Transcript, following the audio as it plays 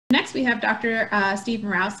next, we have Dr. Steve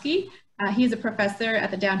Murawski. He's a professor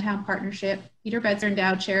at the Downtown Partnership, Peter Betzer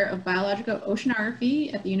Endowed Chair of Biological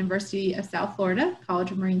Oceanography at the University of South Florida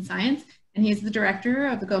College of Marine Science, and he's the director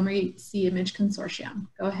of the GOMRI Sea Image Consortium.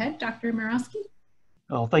 Go ahead, Dr. Murawski.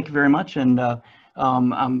 Well, thank you very much, and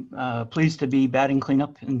I'm pleased to be batting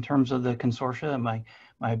cleanup in terms of the consortia.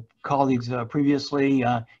 My colleagues previously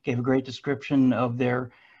gave a great description of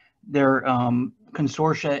their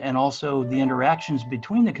consortia and also the interactions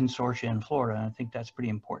between the consortia and Florida, and I think that's pretty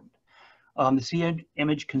important. The Sea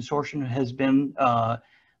Image Consortium has been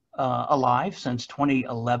alive since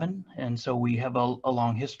 2011, and so we have a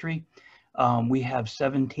long history. We have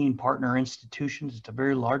 17 partner institutions. It's a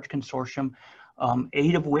very large consortium,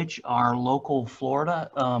 8 of which are local Florida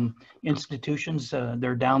institutions.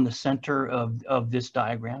 They're down the center of this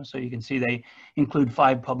diagram. So you can see they include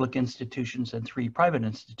 5 public institutions and 3 private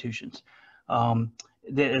institutions.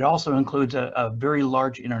 It also includes a very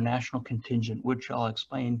large international contingent, which I'll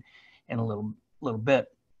explain in a little bit.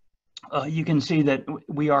 You can see that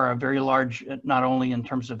we are a very large, not only in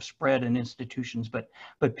terms of spread and institutions, but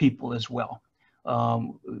people as well.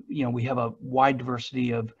 You know, we have a wide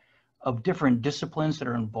diversity of different disciplines that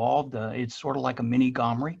are involved. It's sort of like a mini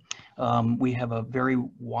GOMRI. We have a very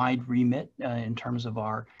wide remit in terms of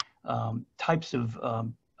our types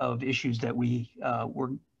of issues that we're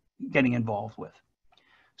getting involved with.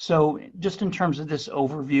 So just in terms of this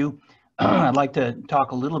overview, I'd like to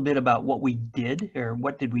talk a little bit about what we did, or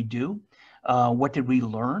what did we do, what did we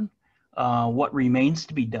learn, what remains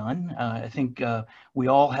to be done. I think we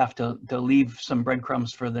all have to leave some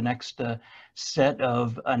breadcrumbs for the next set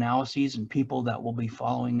of analyses and people that will be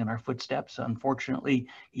following in our footsteps. Unfortunately,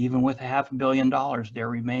 even with $500 million, there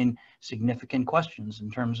remain significant questions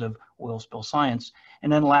in terms of oil spill science.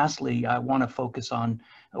 And then lastly, I want to focus on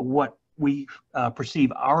what we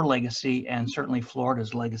perceive our legacy and certainly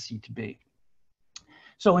Florida's legacy to be.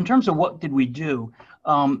 So in terms of what did we do,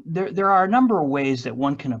 there are a number of ways that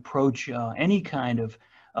one can approach any kind of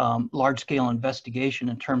large-scale investigation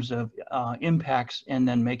in terms of impacts and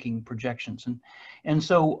then making projections. And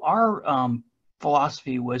so our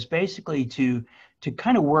philosophy was basically to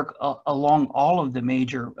kind of work along all of the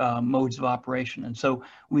major modes of operation. And so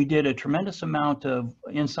we did a tremendous amount of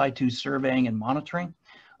in situ surveying and monitoring.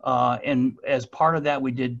 And as part of that,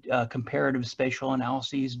 we did comparative spatial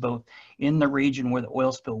analyses, both in the region where the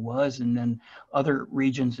oil spill was and then other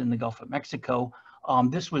regions in the Gulf of Mexico.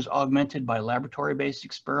 This was augmented by laboratory-based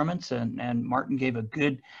experiments, and Martin gave a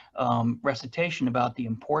good recitation about the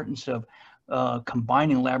importance of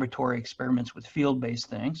combining laboratory experiments with field-based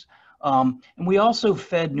things. And we also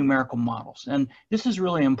fed numerical models. And this is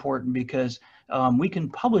really important because we can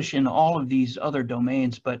publish in all of these other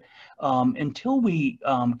domains, but until we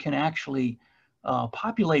can actually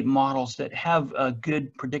populate models that have a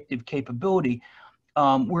good predictive capability,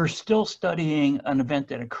 we're still studying an event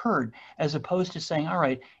that occurred, as opposed to saying, all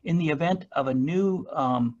right, in the event of a new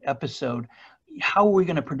episode, how are we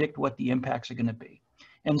going to predict what the impacts are going to be?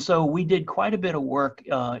 And so we did quite a bit of work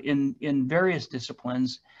in various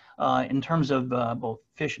disciplines in terms of both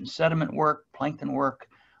fish and sediment work, plankton work.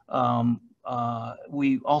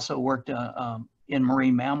 We also worked in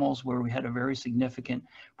marine mammals, where we had a very significant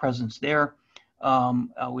presence there.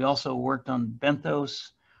 We also worked on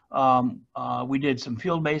benthos. We did some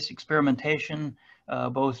field-based experimentation,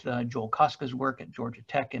 both Joel Koska's work at Georgia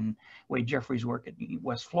Tech and Wade Jeffrey's work at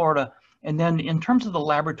West Florida. And then in terms of the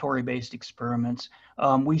laboratory-based experiments,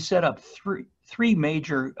 we set up three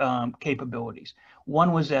major capabilities.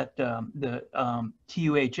 One was at the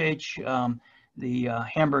TUHH, the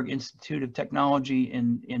Hamburg Institute of Technology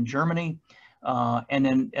in Germany, and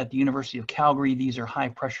then at the University of Calgary. These are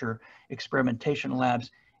high-pressure experimentation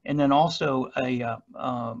labs, and then also a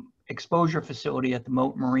exposure facility at the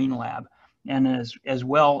Moat Marine Lab, and as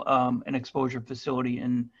well an exposure facility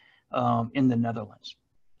in the Netherlands.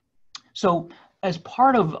 So as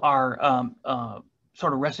part of our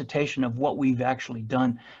sort of recitation of what we've actually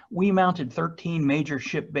done, we mounted 13 major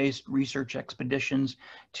ship-based research expeditions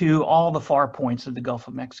to all the far points of the Gulf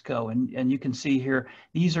of Mexico. And you can see here,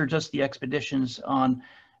 these are just the expeditions on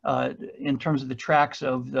in terms of the tracks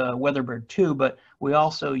of the Weatherbird 2, but we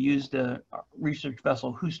also used the research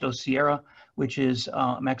vessel Justo Sierra, which is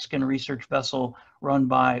a Mexican research vessel run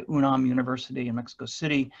by UNAM University in Mexico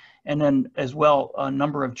City, and then as well a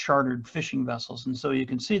number of chartered fishing vessels. And so you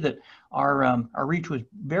can see that our reach was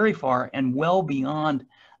very far and well beyond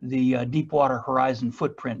the Deepwater Horizon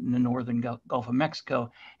footprint in the northern Gulf of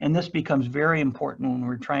Mexico. And this becomes very important when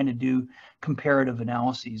we're trying to do comparative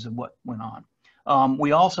analyses of what went on.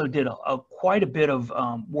 We also did quite a bit of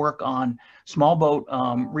work on small boat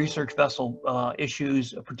research vessel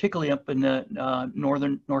issues, particularly up in the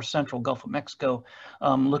north central Gulf of Mexico,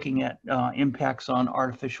 looking at impacts on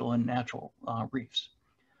artificial and natural reefs.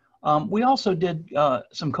 We also did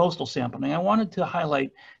some coastal sampling. I wanted to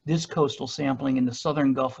highlight this coastal sampling in the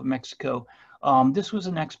southern Gulf of Mexico. This was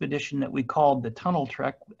an expedition that we called the Tunnel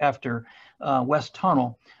Trek after West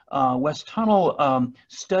Tunnel. West Tunnel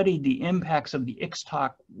studied the impacts of the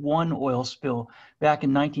Ixtoc-1 oil spill back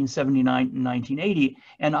in 1979 and 1980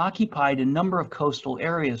 and occupied a number of coastal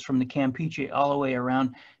areas from the Campeche all the way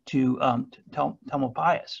around to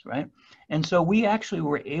Tamalpais, right? And so we actually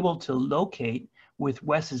were able to locate, with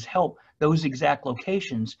Wes's help, those exact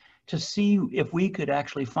locations to see if we could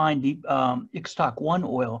actually find the Ixtoc-1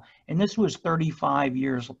 oil. And this was 35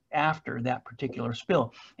 years after that particular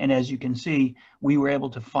spill. And as you can see, we were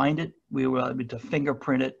able to find it, we were able to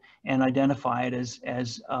fingerprint it and identify it as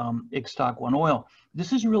Ixtoc-1 oil.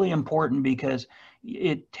 This is really important because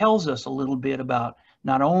it tells us a little bit about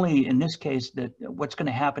not only in this case that what's going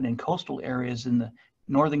to happen in coastal areas in the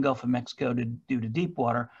northern Gulf of Mexico due to deep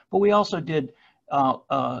water, but we also did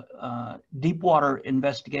deep water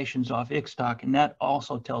investigations off Ixtoc, and that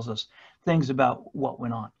also tells us things about what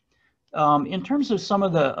went on. In terms of some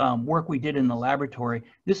of the work we did in the laboratory,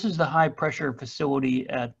 this is the high pressure facility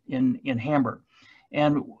in Hamburg.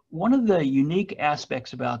 And one of the unique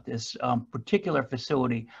aspects about this particular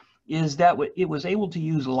facility is that it was able to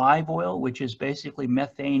use live oil, which is basically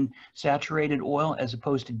methane saturated oil as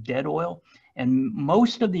opposed to dead oil. And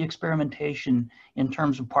most of the experimentation in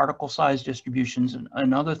terms of particle size distributions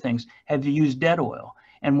and other things have used dead oil.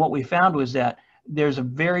 And what we found was that there's a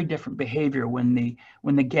very different behavior when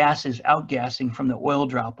the gas is outgassing from the oil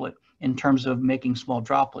droplet in terms of making small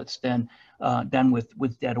droplets than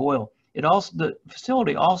with dead oil. The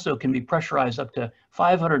facility also can be pressurized up to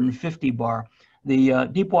 550 bar. The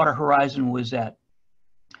Deepwater Horizon was at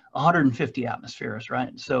 150 atmospheres,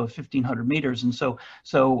 right? So 1,500 meters. And so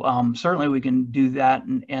certainly we can do that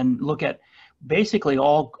and look at basically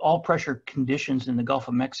all pressure conditions in the Gulf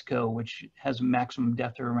of Mexico, which has a maximum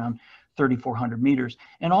depth of around 3,400 meters.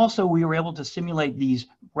 And also we were able to simulate these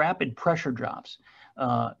rapid pressure drops.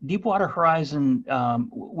 Deepwater Horizon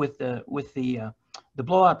with the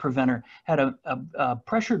blowout preventer had a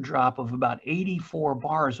pressure drop of about 84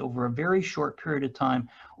 bars over a very short period of time,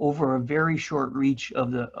 over a very short reach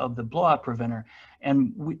of the blowout preventer.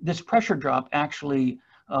 And this pressure drop actually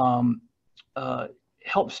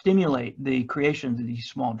helped stimulate the creation of these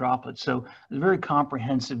small droplets. So it's a very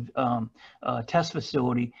comprehensive test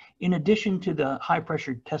facility, in addition to the high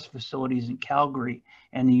pressure test facilities in Calgary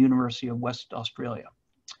and the University of West Australia.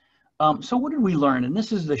 So what did we learn? And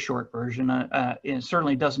this is the short version. It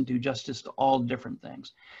certainly doesn't do justice to all different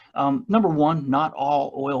things. Number one, not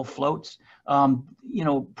all oil floats.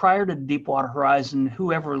 Prior to Deepwater Horizon,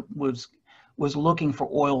 whoever was looking for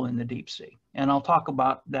oil in the deep sea. And I'll talk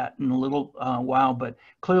about that in a little while, but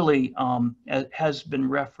clearly, as has been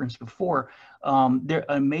referenced before,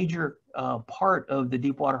 a major part of the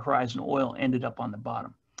Deepwater Horizon oil ended up on the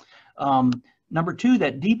bottom. Number two,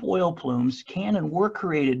 that deep oil plumes can and were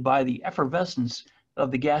created by the effervescence of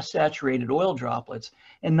the gas-saturated oil droplets,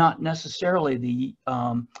 and not necessarily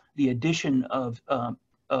the addition of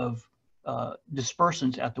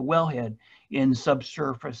dispersants at the wellhead in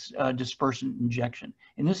subsurface dispersant injection.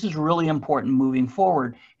 And this is really important moving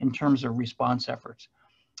forward in terms of response efforts.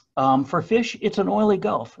 For fish, it's an oily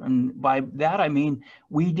Gulf. And by that, I mean,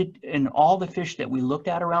 we did, in all the fish that we looked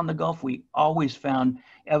at around the Gulf, we always found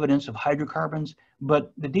evidence of hydrocarbons,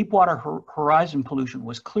 but the Deepwater Horizon pollution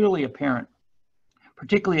was clearly apparent,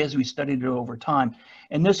 particularly as we studied it over time.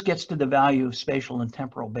 And this gets to the value of spatial and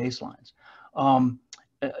temporal baselines.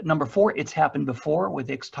 Number four, it's happened before with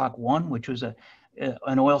Ixtoc-1, which was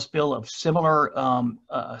an oil spill of similar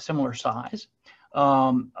size.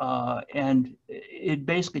 And it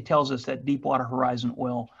basically tells us that Deepwater Horizon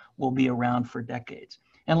oil will be around for decades.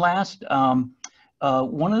 And last,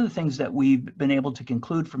 one of the things that we've been able to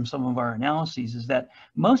conclude from some of our analyses is that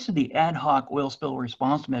most of the ad hoc oil spill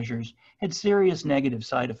response measures had serious negative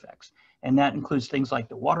side effects. And that includes things like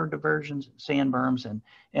the water diversions, sand berms,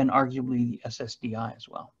 and arguably the SSDI as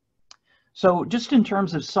well. So just in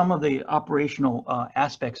terms of some of the operational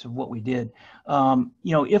aspects of what we did,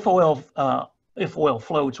 if oil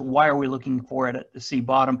floats, why are we looking for it at the sea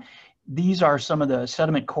bottom? These are some of the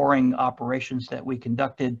sediment coring operations that we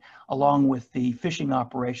conducted, along with the fishing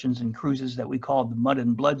operations and cruises that we called the Mud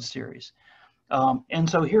and Blood series. And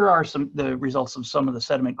so here are the results of some of the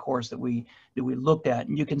sediment cores that we looked at.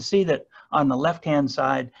 And you can see that on the left-hand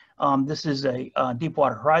side, this is a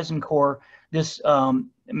Deepwater Horizon core. this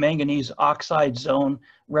manganese oxide zone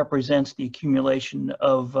represents the accumulation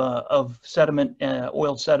of sediment,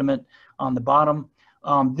 oiled sediment on the bottom.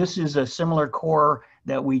 This is a similar core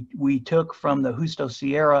that we took from the Justo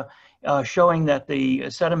Sierra, showing that the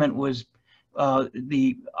sediment was,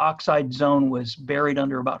 the oxide zone was buried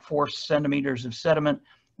under about 4 centimeters of sediment,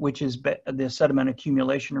 which is the sediment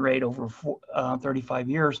accumulation rate over 35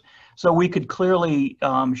 years. So we could clearly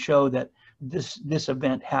show that this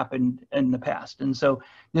event happened in the past. And so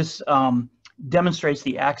this demonstrates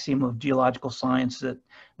the axiom of geological science that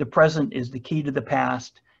the present is the key to the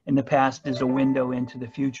past, and the past is a window into the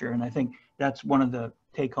future. And I think that's one of the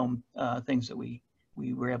take-home things that we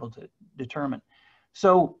were able to determine.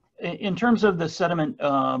 So in terms of the sediment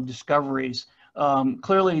discoveries,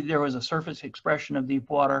 clearly there was a surface expression of deep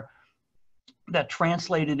water that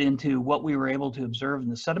translated into what we were able to observe in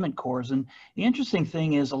the sediment cores. And the interesting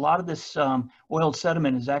thing is a lot of this oiled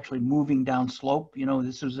sediment is actually moving down slope. You know,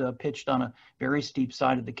 this was pitched on a very steep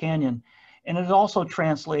side of the canyon. And it also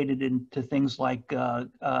translated into things like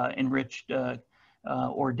enriched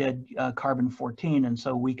or dead carbon-14. And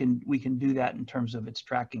so we can do that in terms of its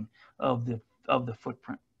tracking of the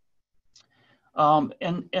footprint.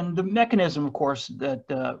 And the mechanism, of course,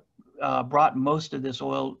 that brought most of this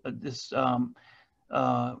oil,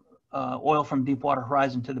 oil from Deepwater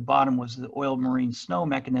Horizon to the bottom was the oil marine snow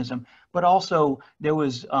mechanism, but also there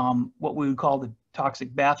was what we would call the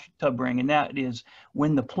toxic bathtub ring, and that is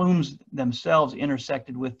when the plumes themselves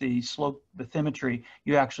intersected with the slope bathymetry,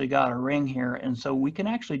 you actually got a ring here. And so we can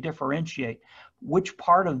actually differentiate which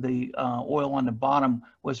part of the oil on the bottom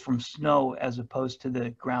was from snow as opposed to the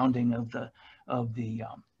grounding of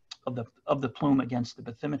the plume against the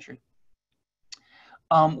bathymetry.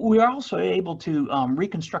 We are also able to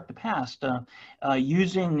reconstruct the past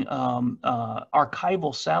using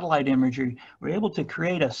archival satellite imagery. We're able to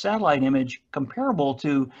create a satellite image comparable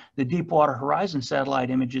to the Deepwater Horizon satellite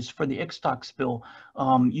images for the Ixtoc spill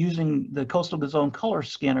using the Coastal Zone Color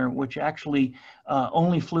Scanner, which actually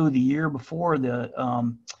only flew the year before the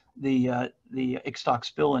Ixtoc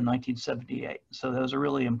spill in 1978. So that was a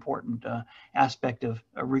really important aspect of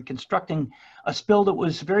reconstructing a spill that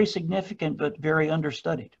was very significant but very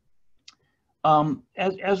understudied.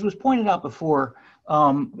 As was pointed out before,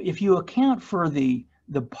 if you account for the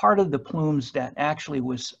part of the plumes that actually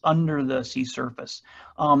was under the sea surface,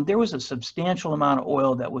 there was a substantial amount of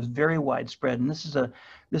oil that was very widespread. And this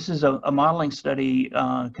is a modeling study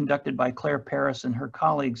conducted by Claire Paris and her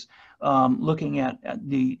colleagues looking at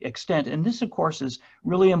the extent. And this, of course, is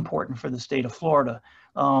really important for the state of Florida.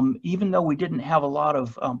 Even though we didn't have a lot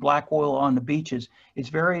of black oil on the beaches, it's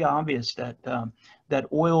very obvious that that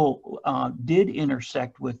oil did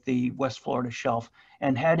intersect with the West Florida shelf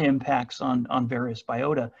and had impacts on various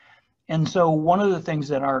biota. And so one of the things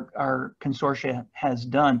that our consortia has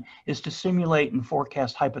done is to simulate and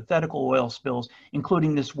forecast hypothetical oil spills,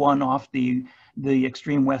 including this one off the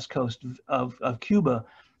extreme west coast of Cuba.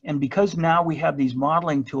 And because now we have these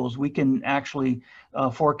modeling tools, we can actually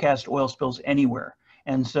forecast oil spills anywhere.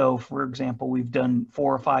 And so, for example, we've done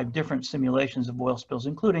 4 or 5 different simulations of oil spills,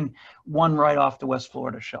 including one right off the West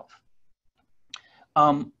Florida shelf.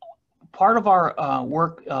 Part of our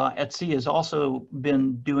work at sea has also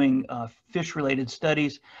been doing fish-related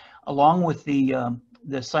studies, along with the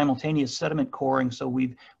simultaneous sediment coring. So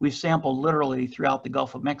we've sampled literally throughout the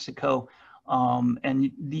Gulf of Mexico,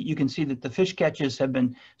 and you can see that the fish catches have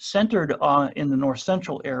been centered in the north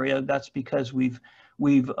central area. That's because we've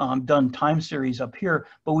done time series up here,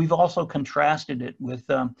 but we've also contrasted it with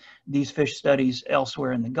these fish studies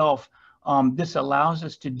elsewhere in the Gulf. This allows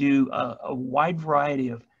us to do a wide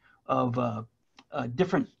variety of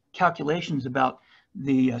different calculations about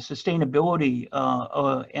the sustainability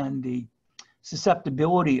and the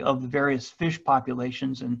susceptibility of the various fish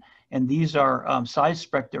populations. And these are size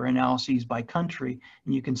spectra analyses by country.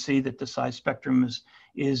 And you can see that the size spectrum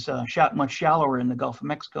is much shallower in the Gulf of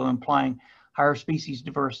Mexico, implying higher species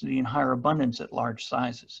diversity and higher abundance at large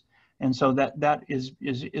sizes. And so that is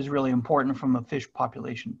really important from a fish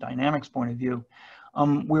population dynamics point of view.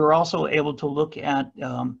 We were also able to look at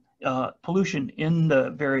pollution in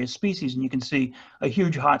the various species, and you can see a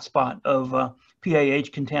huge hotspot of PAH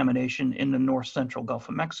contamination in the north central Gulf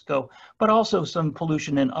of Mexico, but also some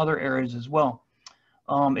pollution in other areas as well.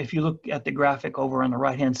 If you look at the graphic over on the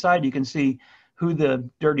right-hand side, you can see who the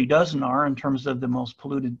dirty dozen are in terms of the most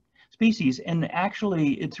polluted species. And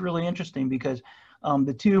actually, it's really interesting because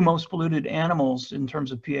the 2 most polluted animals in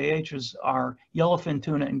terms of PAHs are yellowfin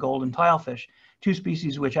tuna and golden tilefish, 2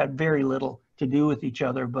 species which had very little to do with each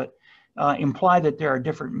other, but imply that there are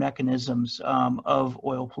different mechanisms of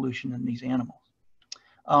oil pollution in these animals.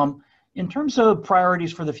 In terms of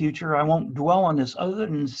priorities for the future, I won't dwell on this other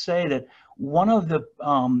than say that one of the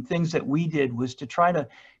things that we did was to try to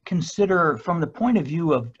consider from the point of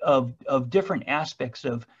view of different aspects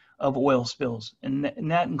of oil spills. And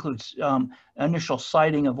that includes initial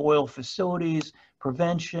siting of oil facilities,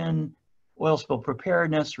 prevention, oil spill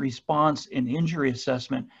preparedness, response, and injury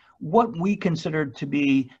assessment, what we considered to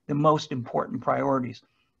be the most important priorities.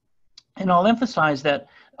 And I'll emphasize that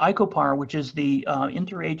ICOPAR, which is the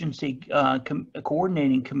Interagency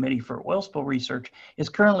Coordinating Committee for Oil Spill Research, is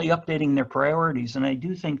currently updating their priorities, and I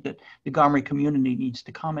do think that the GOMRI community needs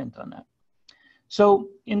to comment on that. So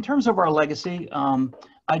in terms of our legacy,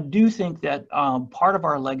 I do think that part of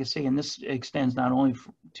our legacy, and this extends not only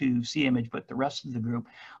to CIMAGE, but the rest of the group,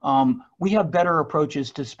 we have better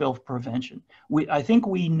approaches to spill prevention. I think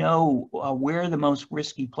we know where the most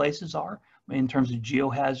risky places are in terms of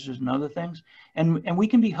geohazards and other things, and we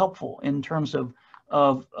can be helpful in terms of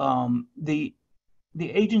the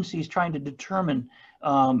agencies trying to determine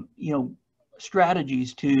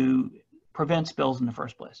strategies to prevent spills in the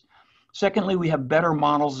first place. Secondly, we have better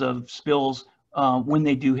models of spills when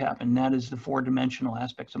they do happen. That is the four-dimensional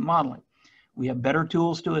aspects of modeling. We have better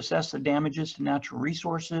tools to assess the damages to natural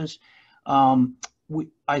resources.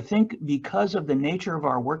 I think because of the nature of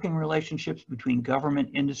our working relationships between government,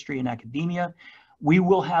 industry, and academia, we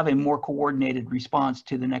will have a more coordinated response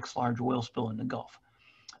to the next large oil spill in the Gulf.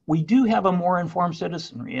 We do have a more informed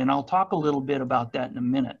citizenry, and I'll talk a little bit about that in a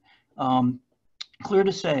minute. Clear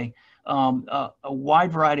to say, a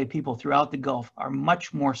wide variety of people throughout the Gulf are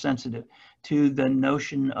much more sensitive to the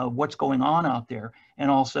notion of what's going on out there, and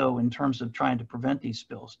also in terms of trying to prevent these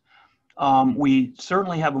spills. We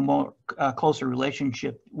certainly have a more closer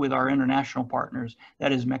relationship with our international partners,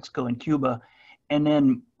 that is Mexico and Cuba. And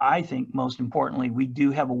then I think most importantly, we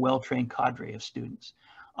do have a well-trained cadre of students.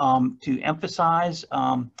 To emphasize,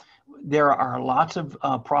 there are lots of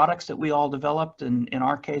products that we all developed, and in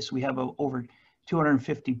our case, we have over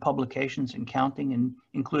 250 publications and counting, and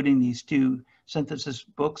including these 2 synthesis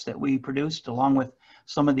books that we produced, along with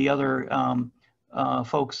some of the other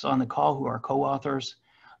folks on the call who are co-authors.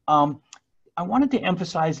 I wanted to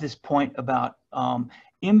emphasize this point about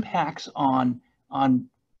impacts on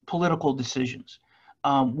political decisions.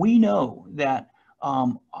 We know that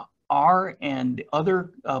our and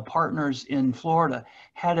other partners in Florida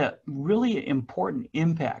had a really important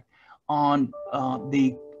impact on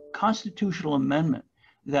the constitutional amendment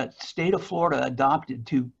that state of Florida adopted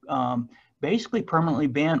to basically permanently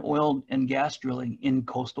ban oil and gas drilling in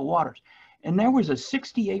coastal waters. And there was a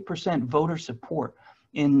 68% voter support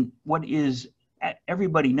in what is,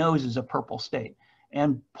 everybody knows, is a purple state.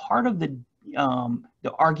 And part of the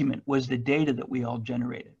argument was the data that we all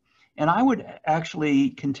generated. And I would actually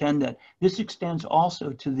contend that this extends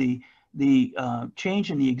also to the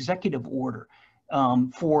change in the executive order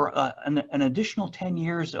for an additional 10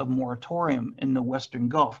 years of moratorium in the Western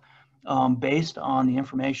Gulf, based on the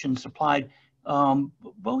information supplied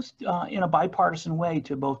both in a bipartisan way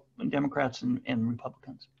to both Democrats and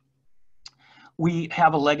Republicans. We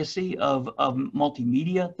have a legacy of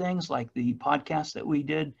multimedia things like the podcasts that we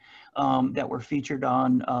did that were featured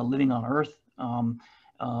on Living on Earth.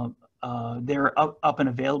 They're up and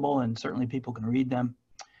available, and certainly people can read them.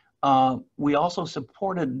 We also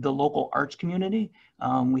supported the local arts community.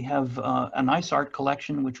 We have a nice art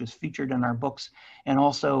collection, which was featured in our books and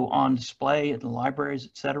also on display at the libraries,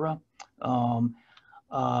 etc.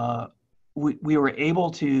 We were able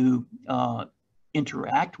to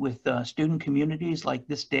interact with student communities, like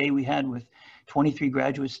this day we had with 23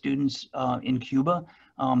 graduate students in Cuba.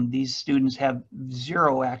 These students have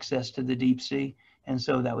zero access to the deep sea, and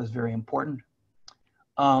so that was very important.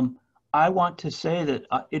 I want to say that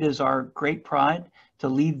it is our great pride to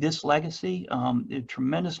leave this legacy, a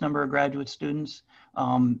tremendous number of graduate students,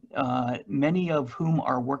 many of whom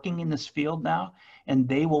are working in this field now, and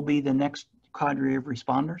they will be the next cadre of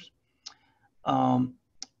responders.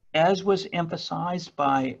 As was emphasized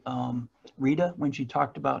by Rita when she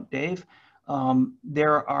talked about Dave,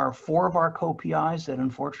 there are 4 of our co-PIs that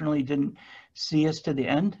unfortunately didn't see us to the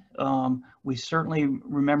end. We certainly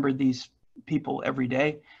remember these people every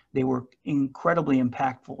day. They were incredibly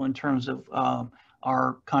impactful in terms of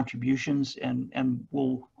our contributions, and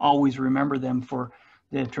we'll always remember them for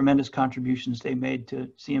the tremendous contributions they made to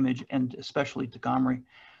CIMAGE and especially to GOMRI.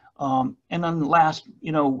 And then last,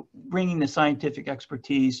 bringing the scientific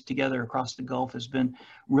expertise together across the Gulf has been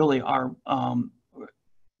really our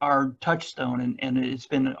touchstone, and it's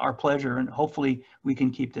been our pleasure, and hopefully we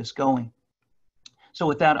can keep this going. So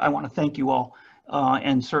with that, I want to thank you all,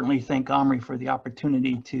 and certainly thank GOMRI for the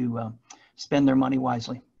opportunity to spend their money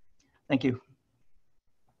wisely. Thank you.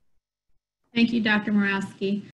 Thank you, Dr. Murawski.